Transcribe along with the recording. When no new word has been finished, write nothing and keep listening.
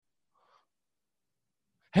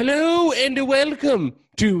Hello and welcome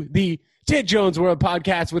to the Ted Jones World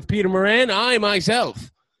Podcast with Peter Moran. I myself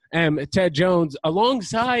am Ted Jones,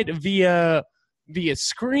 alongside via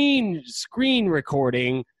screen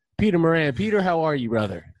recording, Peter Moran. Peter, how are you,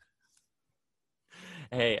 brother?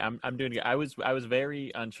 Hey, I'm doing good. I was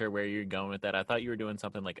very unsure where you're going with that. I thought you were doing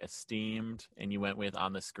something like esteemed, and you went with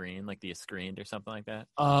on the screen, like the screened or something like that.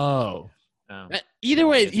 Oh, Um, either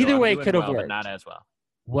way I'm could have well, worked. but not as well.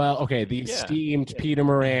 Well, okay, the Yeah. esteemed Peter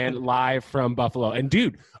Moran live from Buffalo. And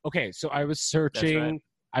dude, okay, so I was That's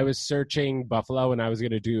right. searching Buffalo, and I was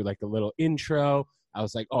gonna do like a little intro. I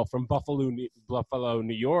was like, oh, from Buffalo,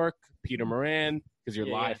 New York, Peter Moran, because you're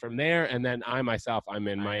live from there. And then I'm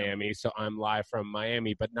in Miami, so I'm live from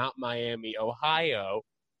Miami, but not Miami, Ohio.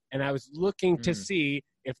 And I was looking to see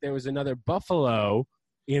if there was another Buffalo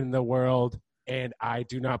in the world, and I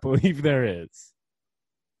do not believe there is.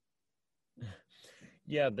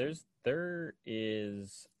 Yeah, there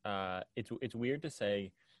is. It's weird to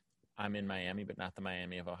say I'm in Miami, but not the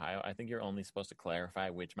Miami of Ohio. I think you're only supposed to clarify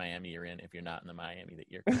which Miami you're in if you're not in the Miami that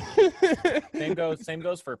you're. Same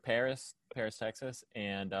goes for Paris, Texas,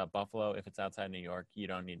 and Buffalo. If it's outside New York, you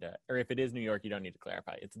don't need to, or if it is New York, you don't need to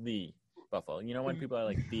clarify. It's the Buffalo. You know when people are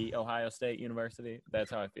like the Ohio State University?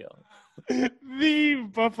 That's how I feel. The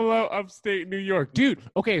Buffalo, upstate New York, dude.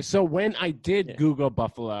 Okay, so when I did Google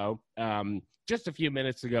Buffalo, just a few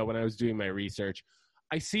minutes ago when I was doing my research,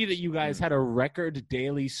 I see that you guys had a record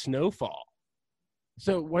daily snowfall.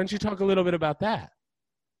 So why don't you talk a little bit about that?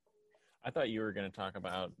 I thought you were going to talk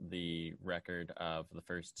about the record of the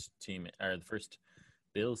first team, or the first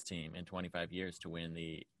Bills team in 25 years to win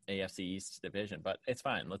the AFC East division, but it's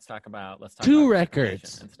fine. Let's talk about two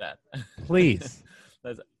records instead. Please.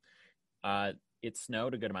 It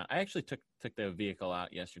snowed a good amount. I actually took the vehicle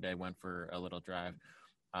out yesterday, went for a little drive.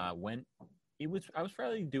 I was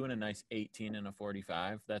probably doing a nice 18 and a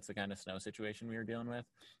 45. That's the kind of snow situation we were dealing with.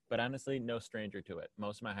 But honestly, no stranger to it.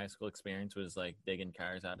 Most of my high school experience was like digging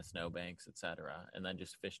cars out of snowbanks, etc., and then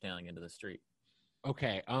just fishtailing into the street.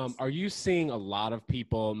 Okay. Are you seeing a lot of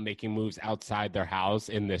people making moves outside their house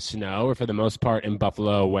in the snow, or for the most part in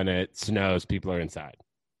Buffalo, when it snows, people are inside?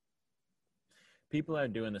 People are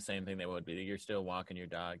doing the same thing they would be. You're still walking your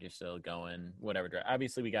dog. You're still going whatever.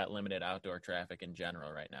 Obviously, we got limited outdoor traffic in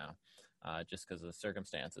general right now. Just because of the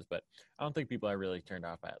circumstances, but I don't think people are really turned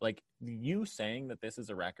off by it. Like, you saying that this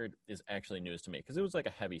is a record is actually news to me, because it was like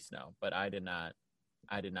a heavy snow, but I did not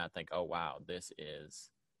think, oh wow, this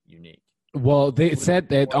is unique. Well, they said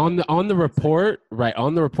that on the report, right?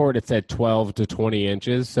 On the report, it said 12 to 20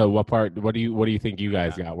 inches. So what do you think you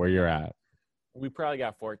guys got where you're at? We probably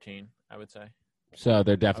got 14, I would say. So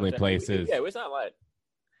there are definitely places. Yeah, it was not light.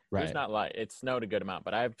 Right. It's not light. It snowed a good amount,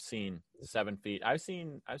 but I've seen 7 feet. I've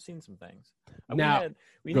seen some things. Now,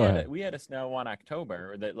 we had a snow on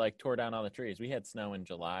October that like tore down all the trees. We had snow in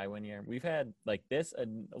July one year. We've had like this, a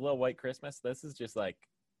little white Christmas. This is just like,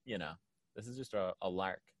 this is just a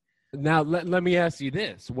lark. Now, let me ask you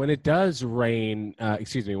this. When it does rain,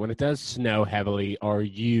 when it does snow heavily, are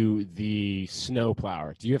you the snow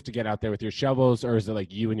plower? Do you have to get out there with your shovels, or is it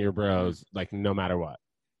like you and your bros, like no matter what?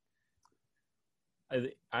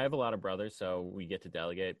 I have a lot of brothers, so we get to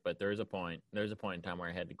delegate, but there's a point in time where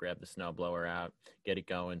I had to grab the snow blower out, get it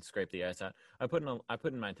going, scrape the ice out. I put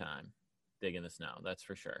in my time digging the snow, that's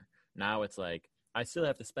for sure. Now it's like I still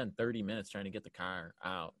have to spend 30 minutes trying to get the car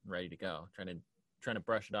out, ready to go, trying to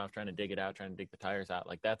brush it off, trying to dig it out, trying to dig the tires out.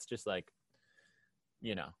 Like, that's just like,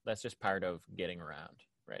 that's just part of getting around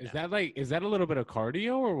right now. Is that a little bit of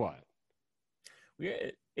cardio or what?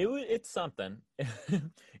 It's something.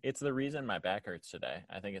 It's the reason my back hurts today.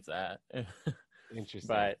 I think it's that. Interesting.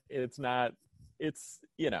 But it's not. It's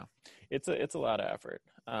it's a lot of effort.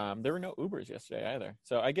 There were no Ubers yesterday either.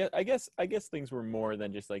 So I guess things were more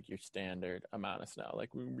than just like your standard amount of snow.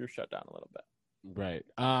 Like, we were shut down a little bit. Right.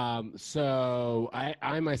 So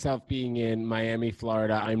I myself, being in Miami,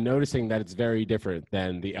 Florida, I'm noticing that it's very different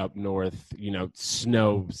than the up north,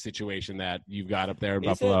 snow situation that you've got up there in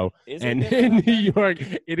Buffalo and in New York.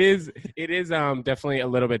 It is definitely a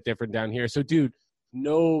little bit different down here. So, dude,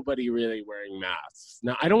 nobody really wearing masks.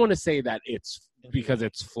 Now, I don't want to say that it's because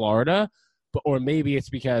it's Florida, or maybe it's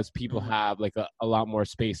because people have like a lot more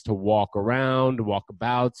space to walk around,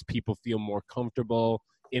 walkabouts. People feel more comfortable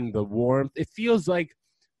in the warmth. It feels like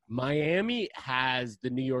Miami has the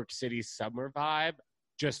New York City summer vibe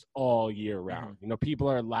just all year round. People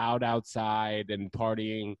are loud outside and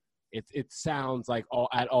partying. It sounds like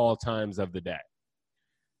at all times of the day.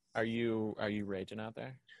 Are you raging out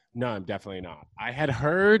there? No, I'm definitely not. I had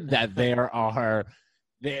heard that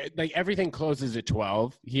like everything closes at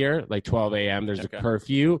 12 here, like 12 a.m. There's a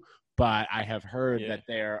curfew, but I have heard Yeah. that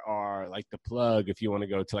there are like the plug if you want to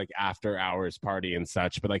go to like after hours party and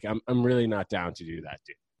such. But like I'm really not down to do that,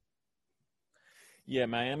 dude. Yeah,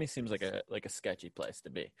 Miami seems like a sketchy place to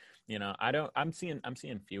be. You know, I'm seeing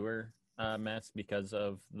fewer Mets because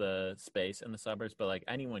of the space in the suburbs, but like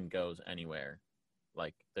anyone goes anywhere,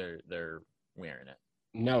 like they're wearing it.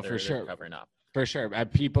 No, for They're sure. covering up. For sure.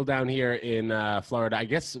 People down here in Florida, I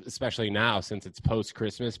guess, especially now since it's post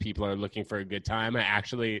Christmas, people are looking for a good time. I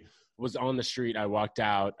actually was on the street. I walked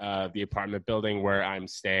out the apartment building where I'm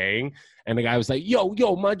staying, and the guy was like,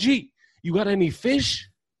 yo, my G, you got any fish?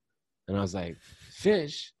 And I was like,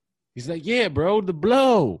 fish? He's like, yeah, bro, the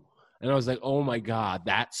blow. And I was like, oh my God,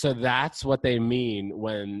 that's what they mean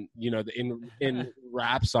when, you know, in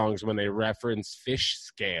rap songs, when they reference fish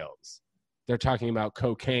scales. They're talking about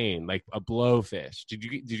cocaine, like a blowfish. Did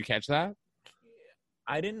you catch that?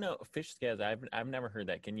 I didn't know fish scales. I've never heard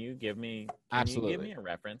that. Can you give me Absolutely. a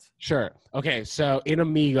reference? Sure. Okay, so in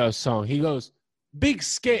Amigos song, he goes, big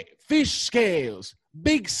scale, fish scales,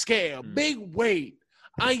 big scale, big weight,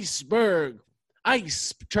 iceberg,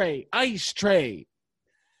 ice tray.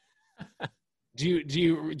 Do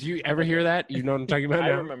you ever hear that? You know what I'm talking about now? I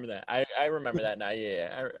remember that. I remember that now.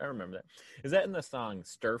 Yeah, I remember that. Is that in the song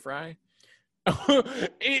Stir Fry?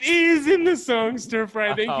 It is in the song Stir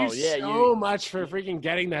Fry. Thank you yeah, so much for freaking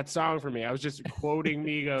getting that song for me. I was just quoting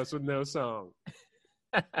Migos with no song.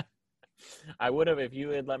 I would have, if you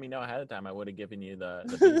had let me know ahead of time, I would have given you the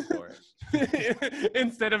beat for it.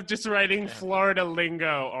 Instead of just writing Florida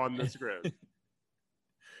lingo on the script.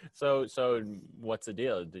 So what's the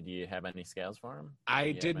deal? Did you have any scales for him?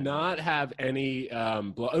 I did not have any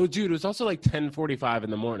oh dude, it was also like 10:45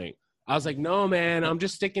 in the morning. I was like, no, man, I'm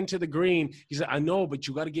just sticking to the green. He said, I know, but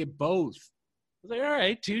you got to get both. I was like, all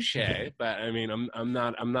right, touche. But I mean, I'm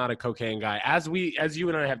not a cocaine guy, as you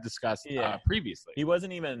and I have discussed previously. He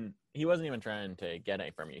wasn't even trying to get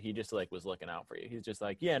it from you. He just like was looking out for you. He's just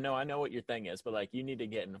like, yeah, no, I know what your thing is, but like you need to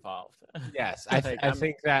get involved. Yes, I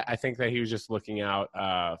think that he was just looking out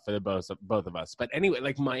for the both of us. But anyway,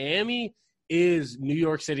 like Miami is New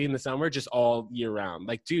York City in the summer, just all year round.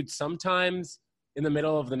 Like, dude, sometimes in the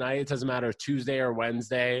middle of the night, it doesn't matter if Tuesday or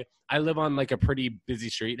Wednesday. I live on like a pretty busy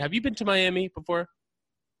street. Have you been to Miami before?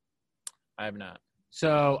 I have not.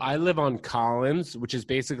 So I live on Collins, which is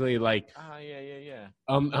basically like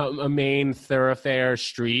a main thoroughfare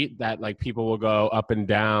street that like people will go up and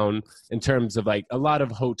down. In terms of like a lot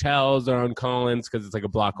of hotels are on Collins because it's like a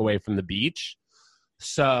block away from the beach.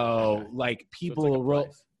 So like people will roll,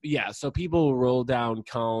 so people will roll down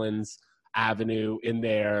Collins Avenue in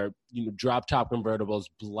their drop top convertibles,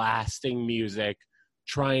 blasting music,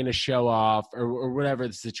 trying to show off or whatever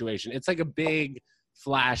the situation. It's like a big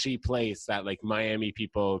flashy place that like Miami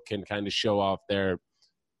people can kind of show off their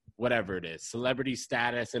whatever it is, celebrity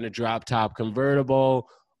status in a drop top convertible,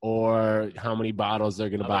 or how many bottles they're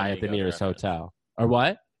going to buy at the nearest hotel, or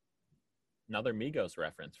what. Another Migos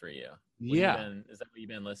reference for you. Is that what you've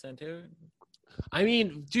been listening to? I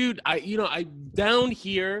mean, dude, I down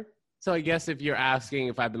here. So I guess if you're asking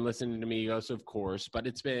if I've been listening to Migos, of course, but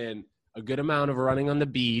it's been a good amount of running on the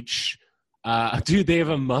beach. Dude, they have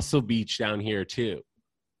a Muscle Beach down here too.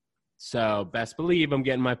 So best believe I'm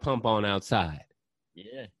getting my pump on outside.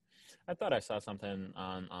 Yeah. I thought I saw something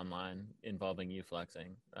online involving you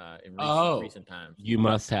flexing in recent times. You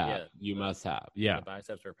must have. Yeah. You must have. Yeah. The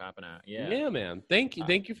biceps were popping out. Yeah. Yeah, man. Thank you.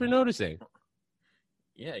 Thank you for noticing.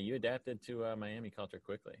 Yeah, you adapted to Miami culture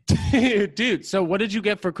quickly. Dude, so what did you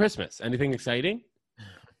get for Christmas? Anything exciting?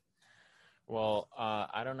 Well,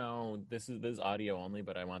 I don't know. This is audio only,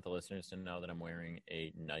 but I want the listeners to know that I'm wearing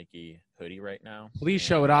a Nike hoodie right now. Please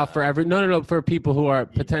show it off for for people who are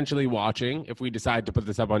potentially watching if we decide to put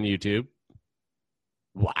this up on YouTube.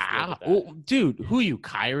 Wow. Oh, dude, who are you,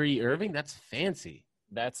 Kyrie Irving? That's fancy.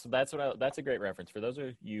 That's a great reference for those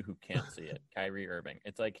of you who can't see it. Kyrie Irving.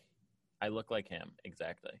 It's like I look like him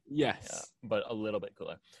exactly. Yes. But a little bit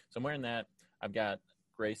cooler. So I'm wearing that. I've got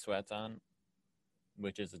gray sweats on,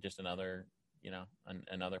 which is just another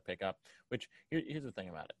another pickup. Which here's the thing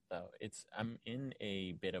about it though. I'm in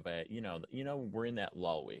a bit of a we're in that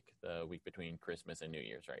lull week, the week between Christmas and New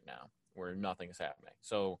Year's right now, where nothing's happening.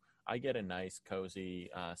 So I get a nice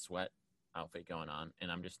cozy sweat outfit going on, and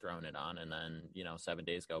I'm just throwing it on, and then 7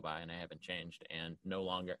 days go by and I haven't changed, and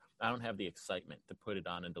I don't have the excitement to put it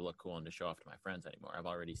on and to look cool and to show off to my friends anymore. I've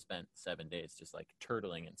already spent 7 days just like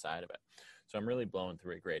turtling inside of it. So I'm really blowing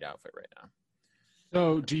through a great outfit right now.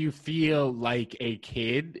 So do you feel like a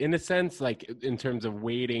kid in a sense, like in terms of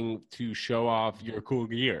waiting to show off your cool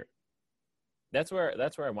gear? That's where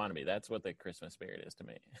I want to be. That's what the Christmas spirit is to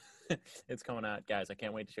me. It's coming out, guys. I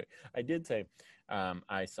can't wait to show you. I did say,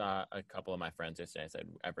 I saw a couple of my friends yesterday. I said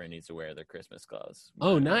everyone needs to wear their Christmas clothes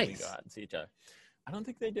Oh, when we nice. go out and see each other. I don't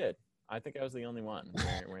think they did. I think I was the only one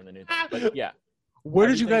wearing the new thing. But yeah, Where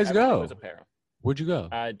did you guys everything go? was apparel. Where'd you go?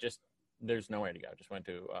 Just there's nowhere to go. Just went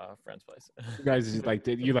to a friend's place. You guys just like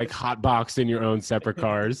did you like hotboxed in your own separate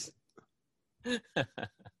cars?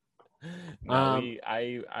 No,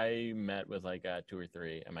 I met with like 2 or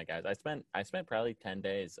 3 of my guys. I spent probably 10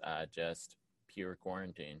 days just pure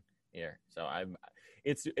quarantine here. So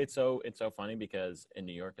it's so funny because in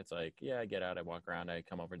New York it's like, yeah, I get out, I walk around, I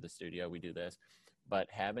come over to the studio, we do this. But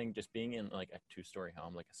just being in like a 2-story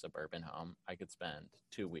home, like a suburban home, I could spend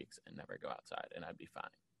 2 weeks and never go outside and I'd be fine.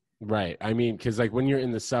 Right. I mean, because like when you're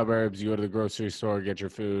in the suburbs, you go to the grocery store, get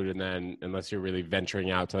your food, and then unless you're really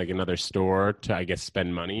venturing out to like another store to, I guess,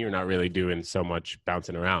 spend money, you're not really doing so much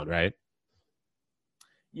bouncing around, right?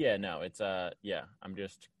 Yeah, no, it's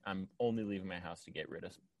I'm only leaving my house to get rid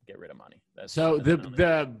of money. So that's my only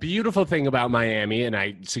the beautiful thing about Miami, and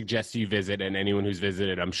I suggest you visit, and anyone who's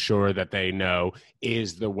visited, I'm sure that they know,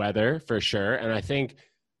 is the weather for sure. And I think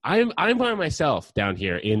I'm by myself down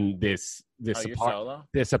here in this you're solo?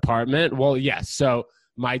 this apartment. Well, yes. So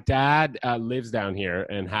my dad lives down here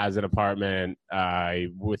and has an apartment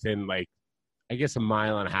within like I guess a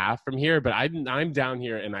mile and a half from here. But I'm down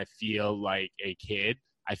here and I feel like a kid.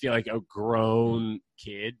 I feel like a grown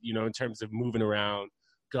kid, you know, in terms of moving around,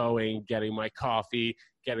 going, getting my coffee,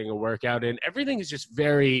 getting a workout in. Everything is just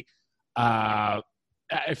very. I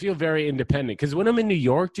feel very independent because when I'm in New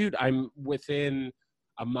York, dude, I'm within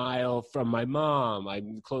a mile from my mom.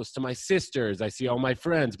 I'm close to my sisters. I see all my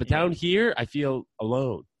friends. But down here, I feel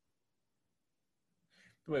alone.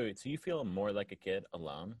 Wait. So you feel more like a kid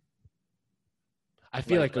alone? I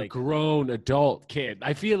feel like a grown adult kid.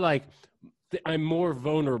 I feel like I'm more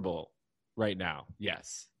vulnerable right now.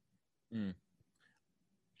 Yes.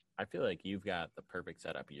 I feel like you've got the perfect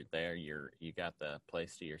setup. You're there. You got the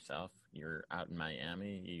place to yourself. You're out in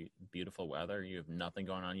Miami. Beautiful weather. You have nothing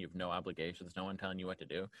going on. You have no obligations. No one telling you what to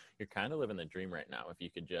do. You're kind of living the dream right now. If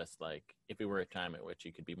you could just if it were a time at which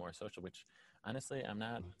you could be more social. Which, honestly, I'm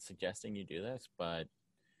not suggesting you do this, but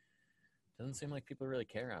it doesn't seem like people really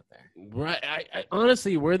care out there. Right. I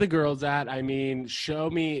honestly, where the girls at? I mean, show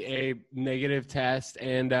me a negative test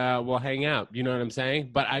and we'll hang out. You know what I'm saying?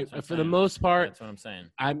 But for the most part, that's what I'm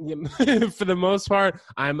saying. For the most part,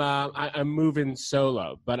 I'm moving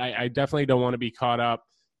solo. But I definitely don't want to be caught up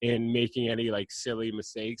in making any like silly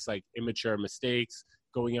mistakes, like immature mistakes,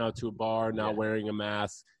 going out to a bar, not wearing a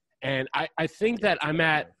mask. And I think that I'm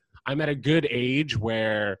at a good age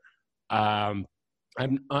where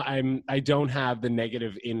I don't have the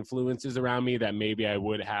negative influences around me that maybe I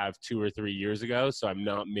would have 2 or 3 years ago. So I'm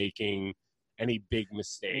not making any big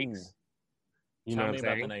mistakes. You Tell me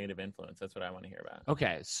about the negative influence. That's what I want to hear about.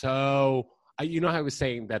 Okay. So you know how I was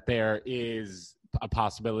saying that there is a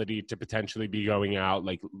possibility to potentially be going out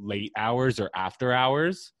like late hours or after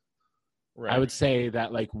hours. Right. I would say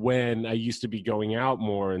that like when I used to be going out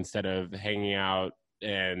more instead of hanging out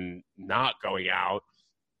and not going out,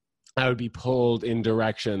 I would be pulled in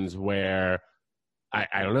directions where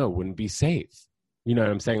I don't know, wouldn't be safe. You know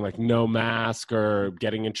what I'm saying? Like no mask or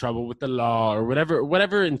getting in trouble with the law or whatever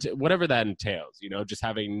that entails, you know, just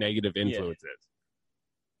having negative influences.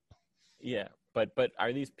 Yeah. But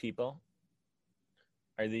are these people?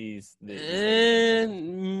 Are these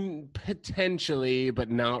potentially, but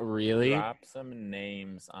not really. Drop some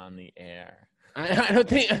names on the air. I don't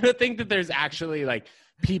think that there's actually like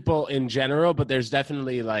people in general, but there's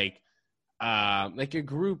definitely like a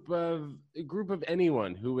group of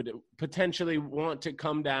anyone who would potentially want to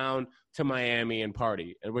come down to Miami and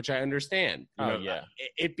party, which I understand. You know,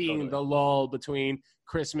 it being the lull between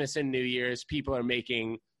Christmas and New Year's, people are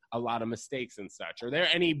making a lot of mistakes and such. Are there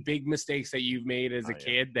any big mistakes that you've made as a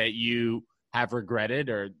kid that you have regretted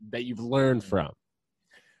or that you've learned from?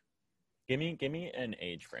 Give me an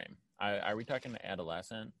age frame. Are we talking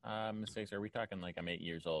adolescent mistakes? Or are we talking like I'm 8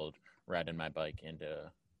 years old riding my bike into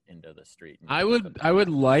the street? I would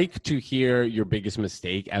like to hear your biggest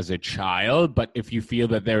mistake as a child, but if you feel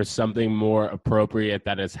that there's something more appropriate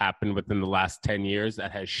that has happened within the last 10 years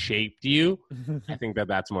that has shaped you, I think that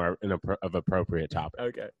that's more of appropriate topic.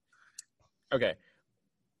 Okay.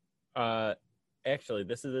 Actually,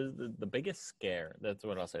 this is the biggest scare. That's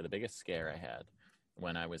what I'll say. The biggest scare I had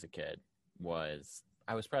when I was a kid was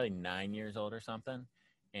I was probably 9 years old or something,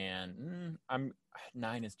 and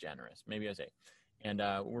 9 is generous. Maybe I was 8. And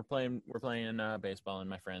we're playing baseball in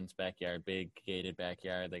my friend's backyard, big gated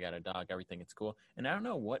backyard. They got a dog, everything. It's cool. And I don't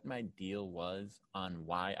know what my deal was on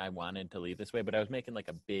why I wanted to leave this way, but I was making like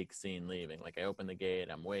a big scene leaving. Like I open the gate,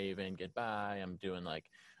 I'm waving goodbye, I'm doing like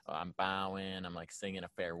I'm bowing, I'm like singing a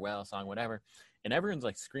farewell song, whatever. And everyone's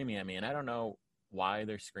like screaming at me, and I don't know why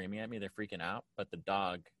they're screaming at me. They're freaking out, but the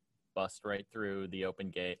dog bust right through the open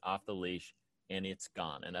gate, off the leash, and it's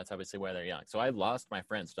gone. And that's obviously why they're young. So I lost my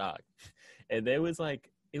friend's dog. And it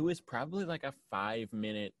was probably like a 5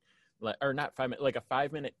 minute, or not 5 minute, like a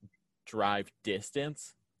 5 minute drive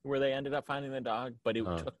distance where they ended up finding the dog, but it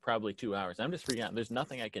took probably 2 hours. I'm just freaking out. There's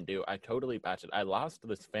nothing I can do. I totally botched it. I lost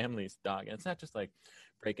this family's dog. And it's not just like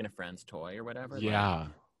breaking a friend's toy or whatever. Yeah. Like,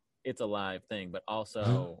 it's a live thing, but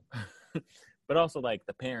also but also like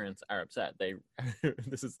the parents are upset. They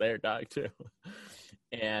this is their dog too.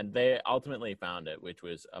 And they ultimately found it, which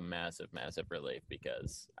was a massive, massive relief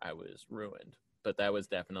because I was ruined. But that was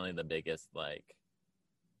definitely the biggest, like,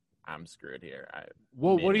 I'm screwed here.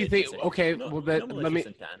 Well, what do you think? Decision. Okay, no, well, that, no let me.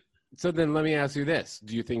 intent. So then, let me ask you this: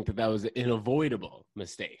 do you think that that was an avoidable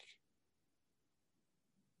mistake?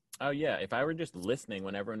 Oh yeah, if I were just listening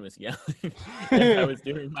when everyone was yelling, if I was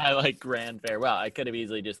doing my like grand farewell, I could have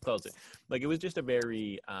easily just closed it. Like it was just a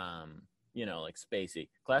very, like spacey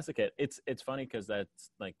classic hit. It's funny because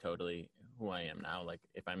that's like totally who I am now. Like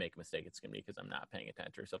if I make a mistake, it's gonna be because I'm not paying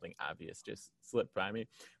attention or something obvious just slipped by me.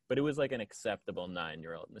 But it was like an acceptable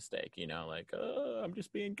 9-year-old mistake, like, oh, I'm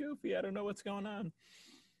just being goofy. I don't know what's going on.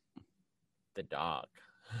 The dog.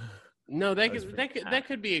 No, that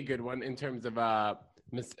could be a good one in terms of I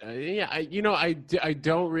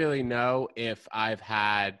don't really know if I've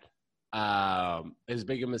had as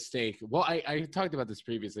big a mistake. Well, I talked about this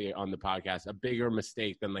previously on the podcast. A bigger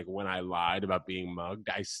mistake than like when I lied about being mugged.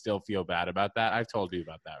 I still feel bad about that. I've told you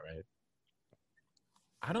about that, right?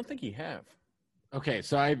 I don't think you have. Okay,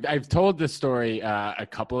 so I've told this story a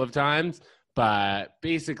couple of times, but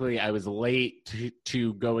basically I was late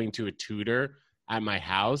to going to a tutor at my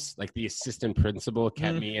house. Like the assistant principal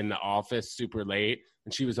kept me in the office super late,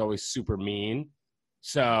 and she was always super mean.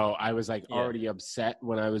 So I was like already upset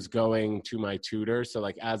when I was going to my tutor. So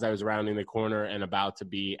like as I was rounding the corner and about to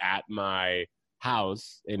be at my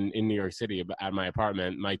house in New York City, at my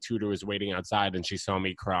apartment, my tutor was waiting outside, and she saw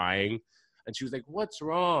me crying. And she was like, "What's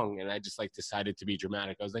wrong?" And I just like decided to be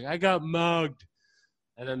dramatic. I was like, "I got mugged."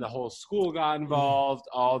 And then the whole school got involved,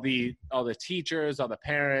 all the teachers, all the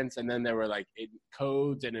parents, and then there were like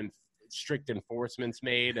codes and strict enforcements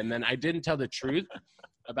made. And then I didn't tell the truth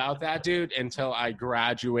about that, dude, until I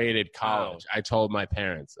graduated college. Wow. I told my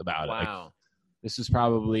parents about it. Wow. Like, this was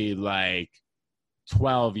probably like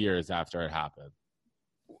 12 years after it happened.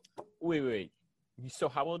 Wait. So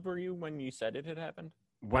how old were you when you said it had happened?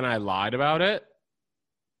 When I lied about it?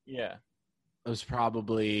 Yeah. It was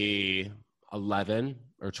probably 11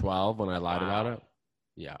 or 12 when I lied about it.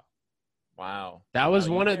 Yeah. Wow. That was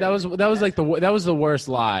that was the worst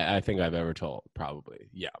lie I think I've ever told, probably.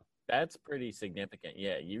 Yeah. That's pretty significant.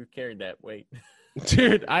 Yeah, you carried that weight.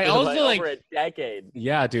 Dude, I also like over a decade.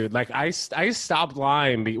 Yeah, dude, like I stopped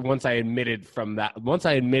lying once I admitted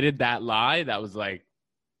that lie. That was like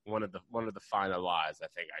one of the final lies I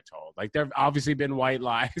think I told. Like there've obviously been white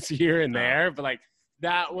lies here and there, but like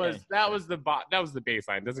that was the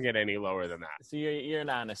baseline. It doesn't get any lower than that. So you're an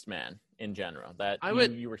honest man in general.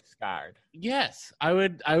 You were scarred. Yes, I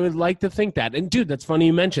would like to think that. And dude, that's funny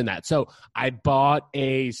you mentioned that. So I bought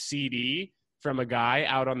a CD from a guy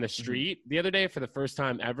out on the street the other day for the first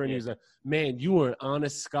time ever, and he was like, "Man, you were an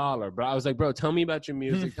honest scholar, bro." I was like, "Bro, tell me about your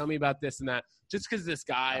music. Tell me about this and that." Just because this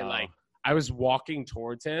guy, like, I was walking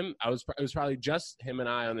towards him. It was probably just him and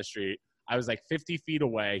I on the street. I was like 50 feet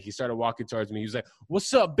away. He started walking towards me. He was like,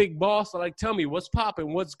 "What's up, big boss?" I'm like, "Tell me what's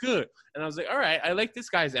popping, what's good." And I was like, "All right, I like this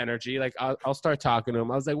guy's energy. Like, I'll start talking to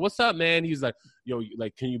him." I was like, "What's up, man?" He was like, "Yo,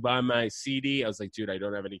 like, can you buy my CD?" I was like, "Dude, I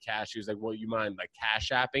don't have any cash." He was like, "Well, you mind like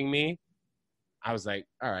cash apping me?" I was like,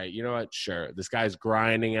 "All right, you know what? Sure." This guy's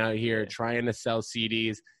grinding out here trying to sell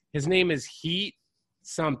CDs. His name is Heat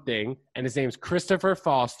something, and his name's Christopher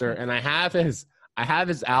Foster, and I have his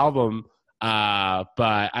album.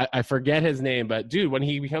 But I forget his name. But dude, when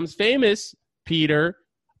he becomes famous, Peter,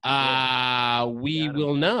 we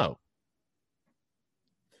will know.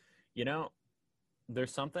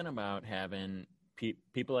 There's something about having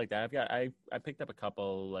people like that. I picked up a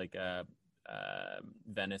couple like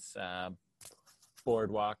Venice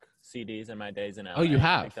Boardwalk CDs in my days in LA. Oh, you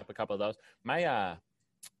have? I picked up a couple of those.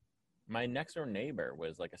 My next door neighbor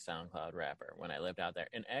was like a SoundCloud rapper when I lived out there.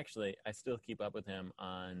 And actually, I still keep up with him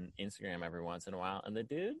on Instagram every once in a while. And the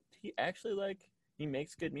dude, he actually he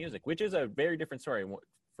makes good music, which is a very different story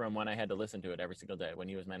from when I had to listen to it every single day when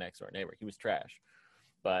he was my next door neighbor. He was trash,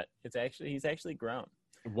 but he's actually grown.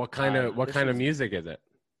 What kind of music is it?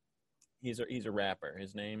 He's a rapper.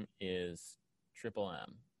 His name is Triple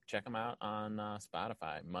M. Check him out on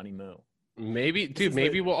Spotify. Money Moo.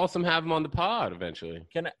 Maybe we'll also have him on the pod eventually.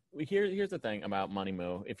 Here's the thing about Money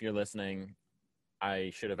Moo. If you're listening, I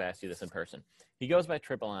should have asked you this in person. He goes by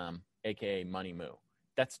Triple M, aka Money Moo.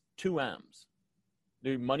 That's 2 M's.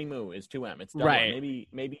 Dude, Money Moo is 2 M. It's double right. M.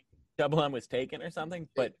 Maybe double M was taken or something.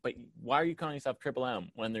 But why are you calling yourself Triple M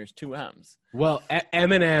when there's 2 M's? Well,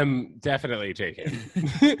 Eminem definitely taken.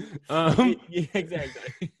 Yeah,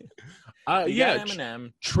 exactly. Yeah,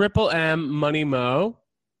 Eminem. Triple M, Money Mo.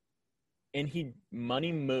 And he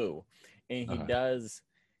Money Moo, and he does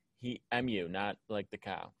MU, not like the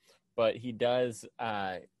cow, but he does.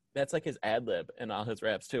 That's like his ad lib in all his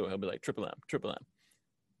raps too. He'll be like Triple M,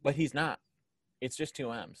 but he's not. It's just 2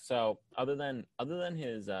 M's. So other than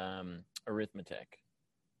his arithmetic,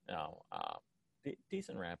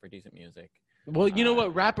 decent rapper, decent music. Well, you know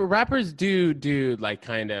what, rappers do like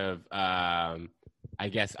kind of I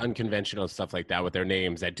guess unconventional stuff like that with their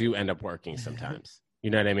names that do end up working sometimes. You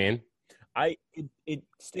know what I mean? It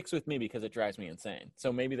sticks with me because it drives me insane.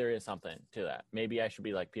 So maybe there is something to that. Maybe I should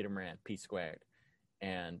be like Peter Moran, P squared,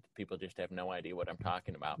 and people just have no idea what I'm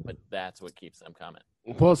talking about. But that's what keeps them coming.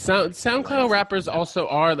 Well, SoundCloud rappers also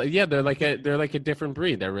are. Yeah, they're like a different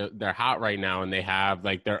breed. They're hot right now, and they have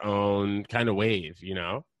like their own kind of wave. You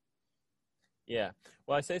know? Yeah.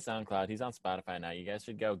 Well, I say SoundCloud. He's on Spotify now. You guys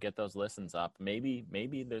should go get those listens up. Maybe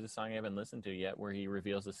there's a song I haven't listened to yet where he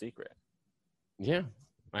reveals a secret. Yeah.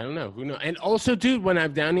 I don't know. Who knows? And also, dude, when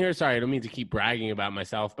I'm down here, sorry, I don't mean to keep bragging about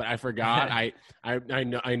myself, but I forgot. I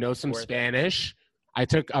know some Spanish. I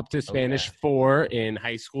took up to Spanish 4 in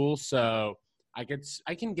high school, so I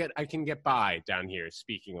can get by down here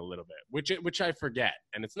speaking a little bit, which I forget,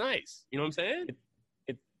 and it's nice. You know what I'm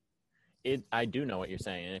saying? I do know what you're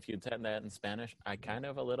saying, and if you'd said that in Spanish, I kind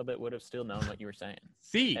of a little bit would have still known what you were saying.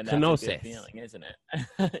 Sí, and conoces. That's a good feeling, isn't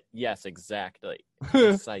it? Yes, exactly,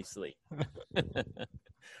 precisely.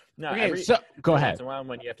 No, okay, so go ahead. Once in a while,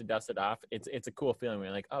 when you have to dust it off, it's a cool feeling. When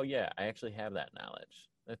you're like, oh yeah, I actually have that knowledge.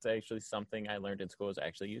 That's actually something I learned in school is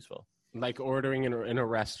actually useful. Like ordering in a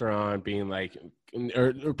restaurant, being like,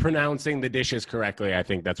 or pronouncing the dishes correctly. I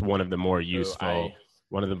think that's one of the more useful.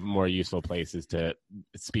 One of the more useful places to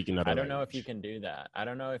speak another language. I don't know if you can do that. I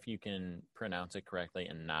don't know if you can pronounce it correctly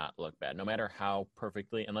and not look bad. No matter how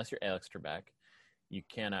perfectly, unless you're Alex Trebek, you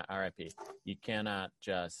cannot, RIP, you cannot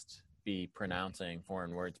just be pronouncing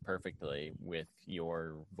foreign words perfectly with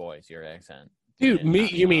your voice, your accent. Dude,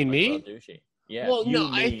 you mean me? Yeah. Well, no,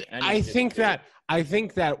 I think that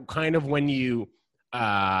kind of when you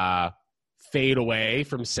fade away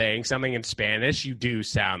from saying something in Spanish, you do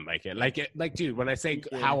sound like it. Like, dude, when I say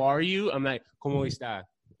 "How are you?" I'm like "Cómo está?"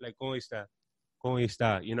 Like "Cómo está?" "Cómo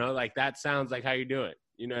está?" You know, like that sounds like how you do it.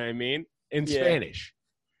 You know what I mean? In Spanish.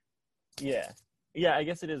 Yeah. I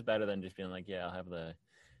guess it is better than just being like, "Yeah, I'll have the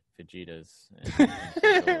fajitas."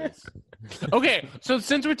 Okay, so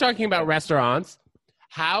since we're talking about restaurants,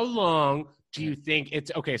 how long do you think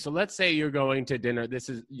it's okay? So let's say you're going to dinner. This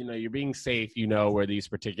is, you're being safe. You know where these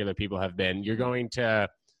particular people have been. You're going to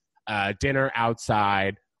dinner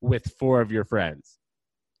outside with 4 of your friends,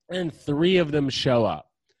 and 3 of them show up.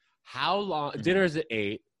 How long? Dinner's at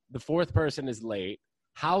 8. The 4th person is late.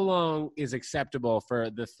 How long is acceptable for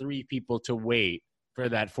the 3 people to wait for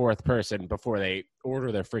that 4th person before they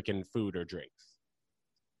order their freaking food or drinks?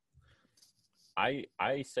 I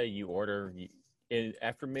say you order.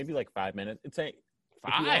 After maybe like 5 minutes, if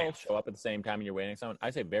you all show up at the same time and you're waiting for someone, I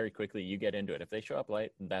say very quickly you get into it. If they show up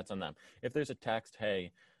late, that's on them. If there's a text,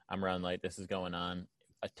 hey, I'm running late, this is going on,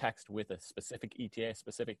 a text with a specific ETA,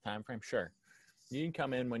 specific time frame, sure. You can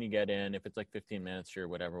come in when you get in. If it's like 15 minutes, sure,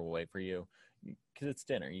 whatever, we'll wait for you. Because it's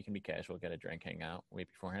dinner. You can be casual, get a drink, hang out,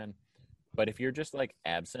 wait beforehand. But if you're just like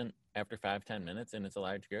absent after 5-10 minutes and it's a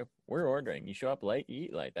large group, we're ordering. You show up late, you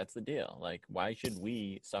eat late. That's the deal. Like, why should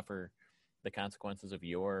we suffer the consequences of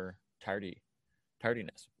your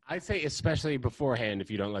tardiness? I'd say especially beforehand if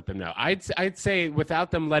you don't let them know. I'd say without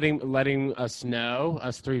them letting us know,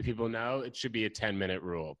 us 3 people know, it should be a 10-minute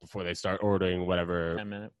rule before they start ordering whatever.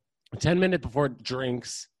 10 minutes before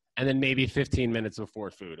drinks, and then maybe 15 minutes before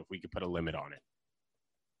food if we could put a limit on it.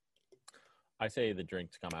 I say the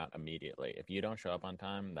drinks come out immediately. If you don't show up on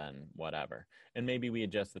time, then whatever. And maybe we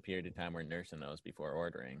adjust the period of time we're nursing those before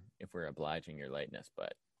ordering if we're obliging your lateness,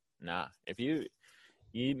 but nah, if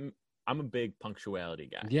I'm a big punctuality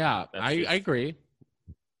guy. Yeah, I agree.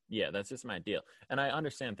 Yeah, that's just my deal. And I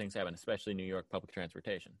understand things happen, especially New York public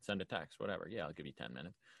transportation. Send a text, whatever. Yeah, I'll give you 10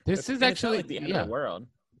 minutes. This is actually like the end of the world.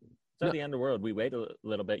 It's not the end of the world. We wait a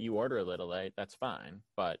little bit. You order a little late. That's fine.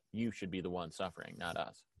 But you should be the one suffering, not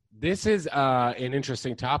us. This is an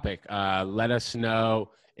interesting topic. Let us know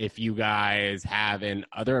if you guys have an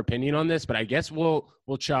other opinion on this, but I guess we'll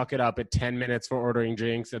chalk it up at 10 minutes for ordering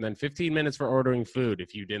drinks and then 15 minutes for ordering food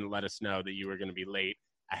if you didn't let us know that you were going to be late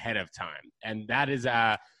ahead of time. And that is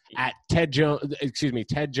at Ted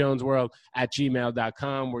Jones World at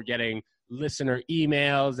gmail.com. We're getting listener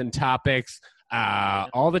emails and topics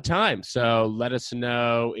all the time. So let us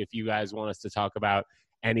know if you guys want us to talk about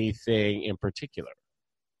anything in particular.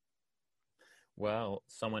 Well,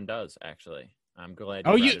 someone does, actually. I'm glad you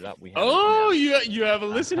brought it up. You have a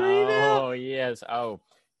listener email? Oh, yes. Oh,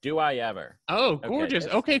 do I ever? Oh, gorgeous.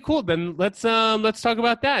 Okay, cool. Then let's talk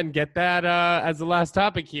about that and get that as the last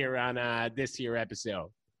topic here on this here episode.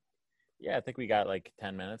 Yeah, I think we got like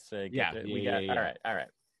 10 minutes to get it. All right.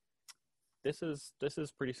 This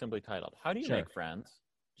is pretty simply titled. How do you make friends?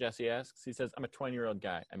 Jesse asks. He says, I'm a 20-year-old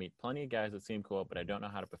guy. I meet plenty of guys that seem cool, but I don't know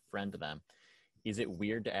how to befriend them. Is it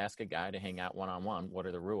weird to ask a guy to hang out one-on-one? What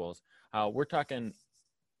are the rules? We're talking,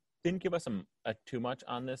 didn't give us too much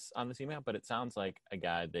on this email, but it sounds like a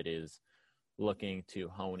guy that is looking to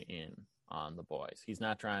hone in on the boys. He's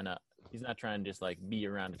not trying to just like be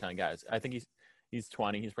around a ton of guys. I think he's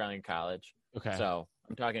 20. He's probably in college. Okay. So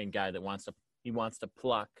I'm talking a guy that wants to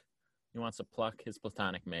pluck his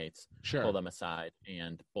platonic mates, pull them aside,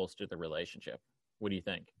 and bolster the relationship. What do you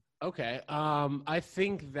think? Okay. I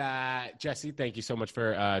think that, Jesse, thank you so much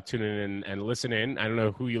for tuning in and listening. I don't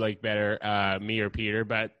know who you like better, me or Peter,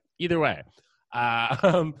 but either way.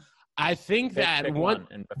 I think pick one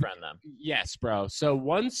and befriend them. Yes, bro. So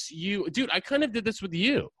once dude, I kind of did this with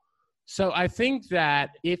you. So I think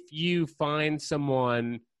that if you find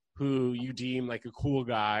someone who you deem like a cool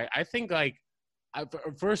guy, I think like,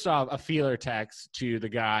 first off, a feeler text to the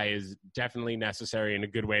guy is definitely necessary and a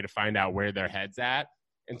good way to find out where their head's at.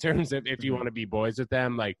 In terms of if you want to be boys with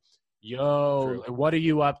them, like, yo, what are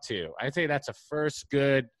you up to? I'd say that's a first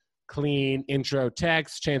good, clean intro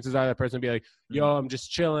text. Chances are that person will be like, yo, I'm just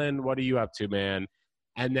chilling. What are you up to, man?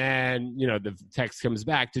 And then, the text comes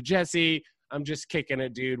back to Jesse. I'm just kicking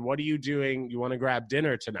it, dude. What are you doing? You want to grab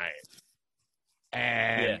dinner tonight?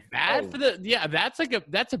 And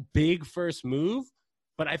that's a big first move.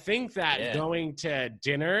 But I think that going to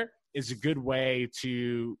dinner is a good way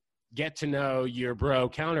to get to know your bro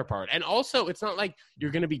counterpart. And also, it's not like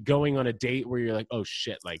you're going to be going on a date where you're like, oh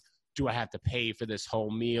shit, like, do I have to pay for this whole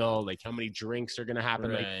meal? Like, how many drinks are going to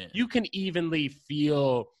happen? Right. Like, you can evenly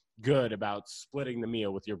feel good about splitting the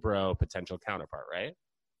meal with your bro potential counterpart, right?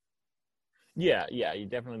 Yeah, you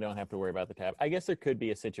definitely don't have to worry about the tab. I guess there could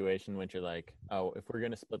be a situation when you're like, oh, if we're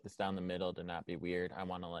going to split this down the middle to not be weird, I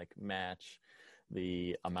want to like match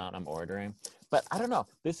the amount I'm ordering. But I don't know.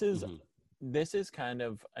 This is kind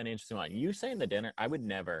of an interesting one. You saying the dinner, I would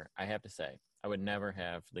never have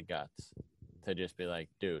the guts to just be like,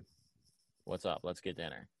 dude, what's up? Let's get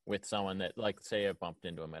dinner with someone that, like, say I bumped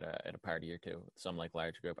into him at a party or two, some like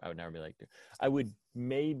large group. I would never be like, dude. I would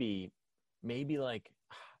maybe like,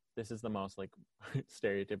 this is the most like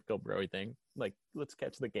stereotypical bro-y thing. Like, let's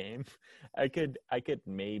catch the game. I could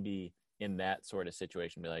maybe in that sort of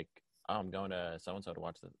situation be like, oh, I'm going to so-and-so to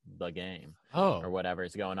watch the game or whatever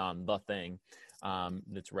is going on, the thing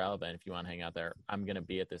that's relevant. If you want to hang out there, I'm going to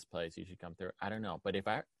be at this place. You should come through. I don't know. But if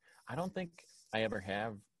I don't think I ever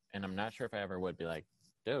have, and I'm not sure if I ever would be like,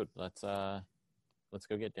 dude, let's go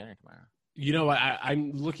get dinner tomorrow. You know what?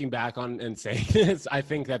 I'm looking back on and saying this. I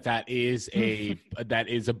think that is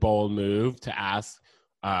a bold move to ask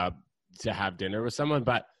to have dinner with someone,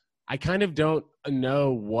 but I kind of don't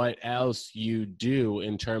know what else you do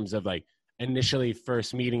in terms of like initially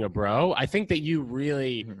first meeting a bro. I think that you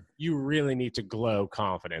really need to glow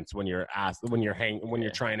confidence when you're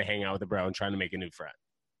trying to hang out with a bro and trying to make a new friend.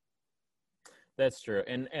 That's true.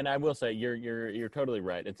 And I will say you're totally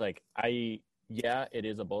right. It's like it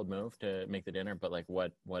is a bold move to make the dinner, but like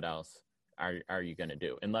what else are you going to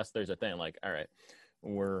do? Unless there's a thing like, all right,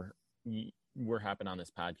 we're hopping on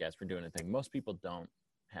this podcast, we're doing a thing. Most people don't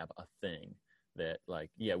have a thing that like,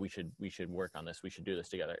 yeah, we should work on this. We should do this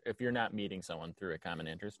together. If you're not meeting someone through a common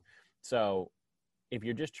interest. So if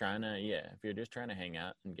you're just trying to hang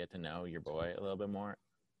out and get to know your boy a little bit more,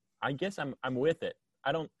 I guess I'm with it.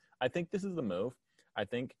 I think this is the move. I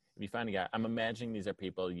think if you find a guy, I'm imagining these are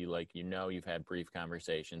people you like, you've had brief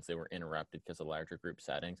conversations that were interrupted because of larger group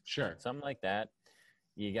settings. Sure. Something like that.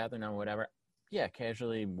 You got to know whatever. Yeah,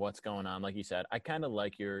 casually, what's going on? Like you said, I kind of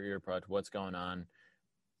like your approach. What's going on?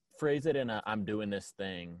 Phrase it in a, I'm doing this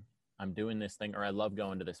thing, or I love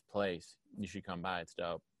going to this place. You should come by. It's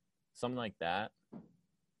dope. Something like that.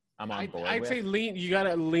 I'm on board I'd with. say lean. You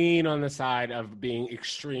gotta lean on the side of being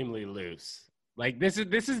extremely loose. Like this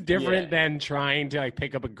is different than trying to like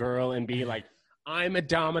pick up a girl and be like, I'm a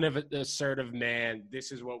dominant, assertive man.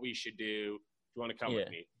 This is what we should do. You want to come with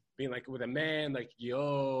me? Being like with a man, like,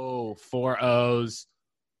 yo, 4 O's.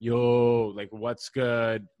 Yo, like, what's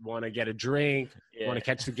good? Want to get a drink? Want to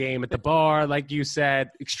catch the game at the bar? Like you said,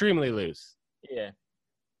 extremely loose.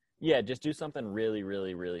 Yeah. Just do something really,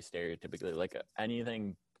 really, really stereotypically, like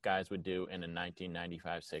anything guys would do in a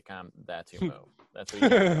 1995 sitcom. That's your move. That's what you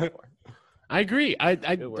go for. I agree.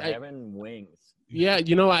 We're having wings. Yeah,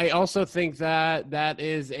 I also think that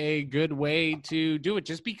is a good way to do it.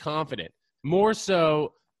 Just be confident. More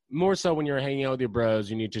so when you're hanging out with your bros,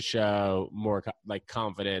 you need to show more like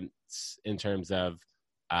confidence in terms of,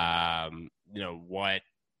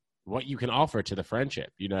 what you can offer to the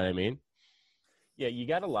friendship. You know what I mean? Yeah, you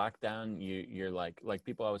got to lock down. You're like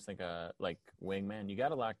people always think like wingman. You got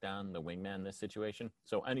to lock down the wingman in this situation.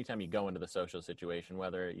 So anytime you go into the social situation,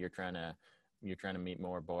 whether you're trying to meet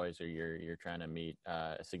more boys or you're trying to meet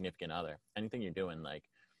a significant other, anything you're doing, like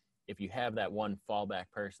if you have that one fallback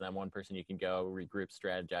person, that one person you can go regroup,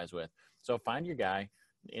 strategize with. So find your guy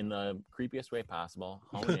in the creepiest way possible,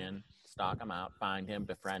 hone in, stalk him out, find him,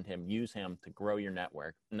 befriend him, use him to grow your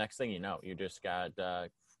network. Next thing you know, you just got,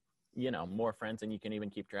 more friends than you can even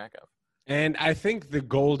keep track of. And I think the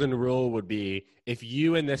golden rule would be if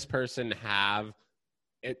you and this person have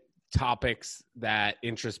topics that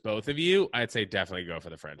interest both of you, I'd say definitely go for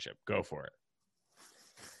the friendship. Go for it.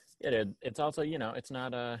 Yeah, it's also, it's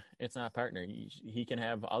not a partner. He can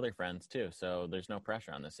have other friends too, so there's no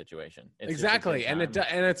pressure on this situation. Exactly, and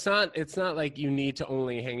it's not like you need to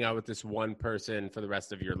only hang out with this one person for the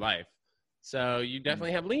rest of your life. So you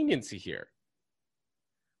definitely have leniency here.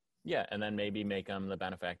 Yeah, and then maybe make him the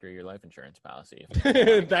benefactor of your life insurance policy.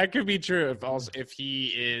 That could be true if he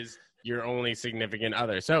is your only significant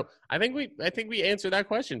other. So I think we answered that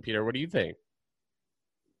question, Peter. What do you think?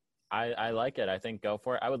 I like it. I think go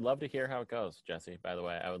for it. I would love to hear how it goes, Jesse, by the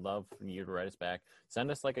way. I would love you to write us back. Send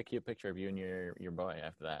us like a cute picture of you and your boy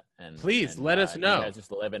after that. And please let us know. You guys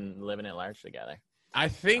just living at large together. I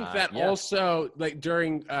think that also, like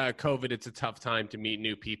during COVID, it's a tough time to meet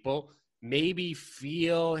new people. Maybe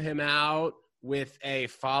feel him out with a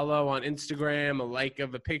follow on Instagram, a like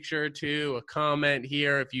of a picture or two, a comment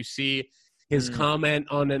here. If you see his comment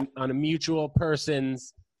on a mutual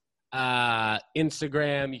person's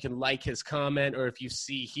Instagram, you can like his comment. Or if you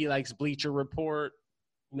see he likes Bleacher Report,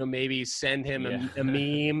 maybe send him a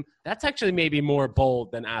meme. That's actually maybe more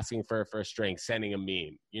bold than asking for a first drink, sending a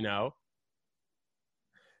meme,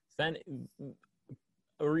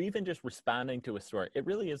 or even just responding to a story. It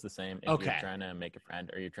really is the same if you're trying to make a friend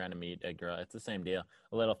or you're trying to meet a girl. It's the same deal.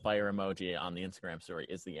 A little fire emoji on the Instagram story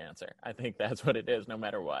is the answer. I think that's what it is, no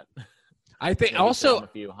matter what. I think also a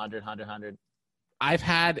few hundred. I've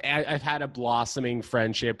had a blossoming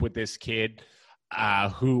friendship with this kid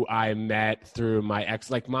who I met through my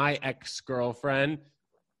ex-girlfriend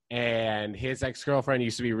and his ex-girlfriend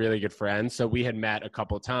used to be really good friends. So we had met a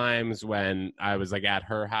couple times when I was like at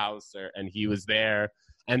her house and he was there.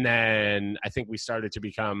 And then I think we started to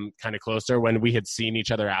become kind of closer when we had seen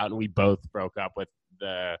each other out and we both broke up with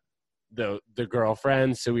the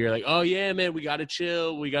girlfriend. So we were like, oh yeah, man, we got to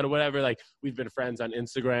chill. We got to whatever. Like we've been friends on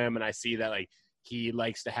Instagram and I see that like he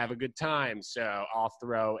likes to have a good time. So I'll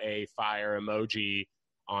throw a fire emoji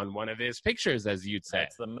on one of his pictures, as you'd say.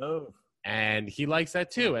 That's the move. And he likes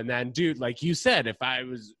that too. And then, dude, like you said, if I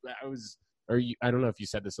don't know if you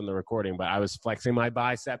said this on the recording, but I was flexing my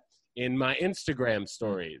bicep in my Instagram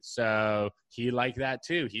stories. So he liked that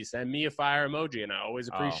too. He sent me a fire emoji, and I always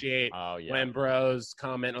appreciate when bros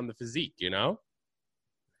comment on the physique,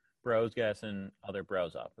 Bros gassing other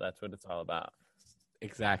bros up. That's what it's all about.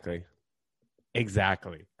 Exactly.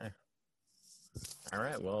 All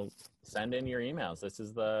right. Well, send in your emails. This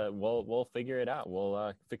is we'll figure it out.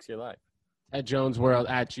 We'll fix your life. At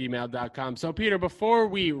jonesworld@gmail.com. So, Peter, before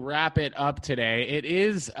we wrap it up today, it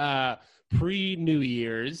is pre-New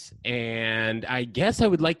Year's, and I guess I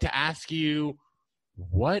would like to ask you,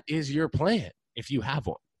 what is your plan, if you have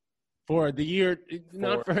one, for the year?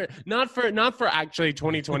 Not for actually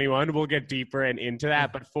 2021. We'll get deeper and into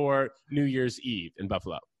that, but for New Year's Eve in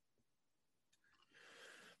Buffalo.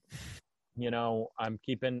 I'm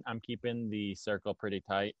keeping the circle pretty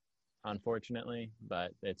tight, unfortunately,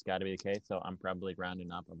 but it's got to be the case. So I'm probably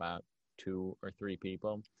rounding up about 2 or 3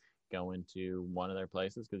 people going to one of their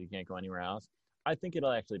places because you can't go anywhere else. I think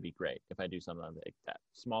it'll actually be great if I do something like that.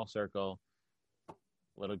 Small circle,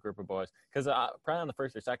 little group of boys. Because probably on the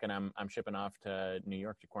 1st or 2nd, I'm shipping off to New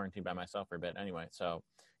York to quarantine by myself for a bit anyway. So,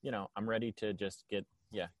 I'm ready to just get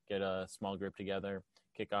get a small group together,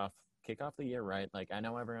 kick off the year right. Like, I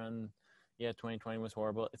know everyone, 2020 was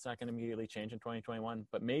horrible. It's not going to immediately change in 2021,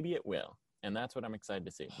 but maybe it will. And that's what I'm excited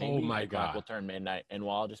to see. Maybe Oh my the clock God. will turn midnight and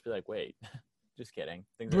we'll all just be like, wait, just kidding.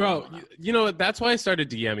 Things are Bro, going on. you know what? That's why I started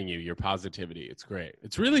DMing you, your positivity. It's great.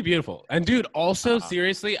 It's really beautiful. And dude, also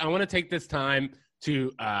seriously, I want to take this time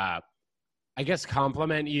to, I guess,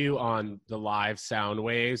 compliment you on the live sound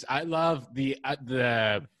waves. I love the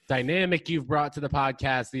dynamic you've brought to the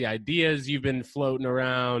podcast, the ideas you've been floating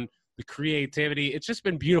around, the creativity. It's just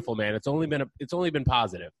been beautiful, man. It's only been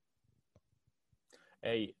positive.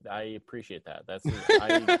 Hey, I appreciate that.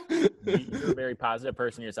 You're a very positive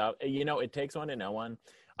person yourself. You know, it takes one to know one.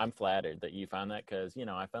 I'm flattered that you found that because,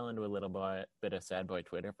 I fell into a little bit of sad boy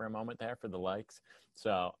Twitter for a moment there for the likes.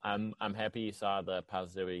 So I'm happy you saw the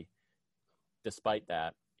positivity despite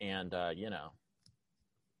that. And,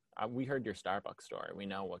 we heard your Starbucks story. We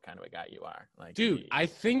know what kind of a guy you are. Like, dude, I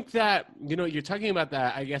think that, you're talking about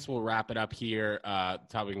that. I guess we'll wrap it up here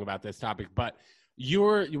talking about this topic. But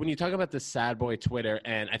when you talk about the sad boy Twitter,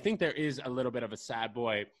 and I think there is a little bit of a sad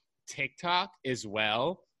boy TikTok as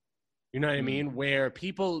well. You know what I mean? Where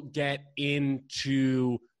people get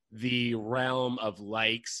into the realm of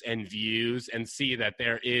likes and views and see that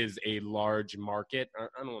there is a large market. I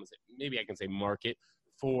don't want to say, maybe I can say market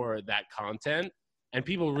for that content. And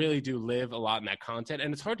people really do live a lot in that content.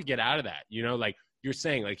 And it's hard to get out of that. Like you're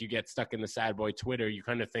saying, like you get stuck in the sad boy Twitter. You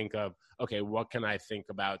kind of think of, okay, what can I think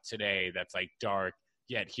about today that's like dark,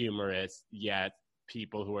 yet humorous, yet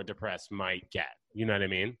people who are depressed might get. You know what I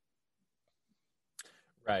mean?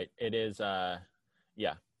 Right. It is.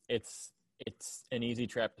 It's an easy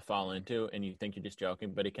trap to fall into, and you think you're just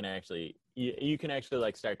joking, but it can actually, you can actually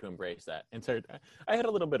like start to embrace that. And so I had a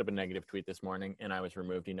little bit of a negative tweet this morning, and I was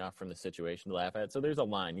removed enough from the situation to laugh at. So there's a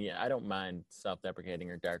line. Yeah, I don't mind self-deprecating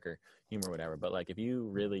or darker humor, or whatever. But like, if you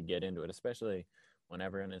really get into it, especially when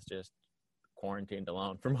everyone is just quarantined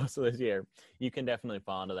alone for most of this year, you can definitely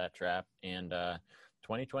fall into that trap. And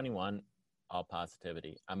 2021, all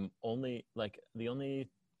positivity. I'm only like the only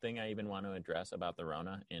thing I even want to address about the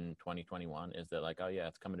Rona in 2021 is that like, oh yeah,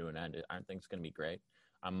 it's coming to an end. Aren't things going to be great?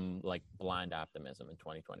 I'm like blind optimism in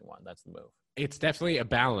 2021. That's the move. It's definitely a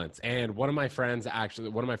balance. And one of my friends'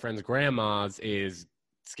 grandmas is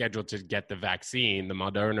scheduled to get the vaccine, the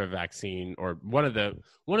Moderna vaccine, or one of the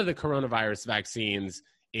coronavirus vaccines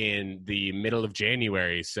in the middle of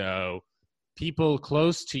January. So people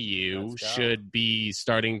close to you should be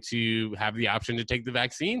starting to have the option to take the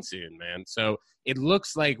vaccine soon, man. So it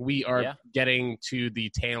looks like we are getting to the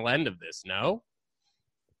tail end of this, no?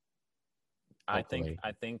 I think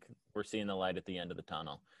we're seeing the light at the end of the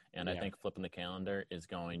tunnel. And I think flipping the calendar is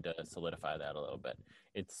going to solidify that a little bit.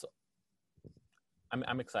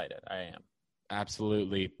 I'm excited. I am.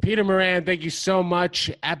 Absolutely. Peter Moran, thank you so much.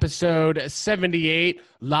 Episode 78,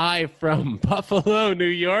 live from Buffalo, New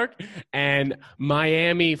York, and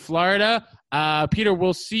Miami, Florida. Peter,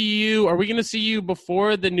 we'll see you. Are we going to see you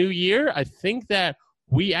before the new year? I think that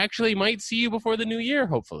we actually might see you before the new year,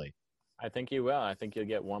 hopefully. I think you will. I think you'll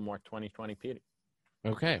get one more 2020 Peter.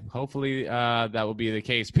 Okay. Hopefully that will be the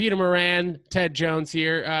case. Peter Moran, Ted Jones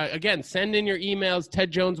here. Again, send in your emails,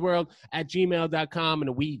 tedjonesworld@gmail.com,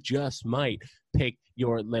 and we just might pick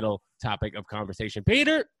your little topic of conversation.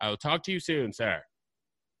 Peter, I'll talk to you soon, sir.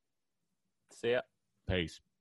 See ya. Peace.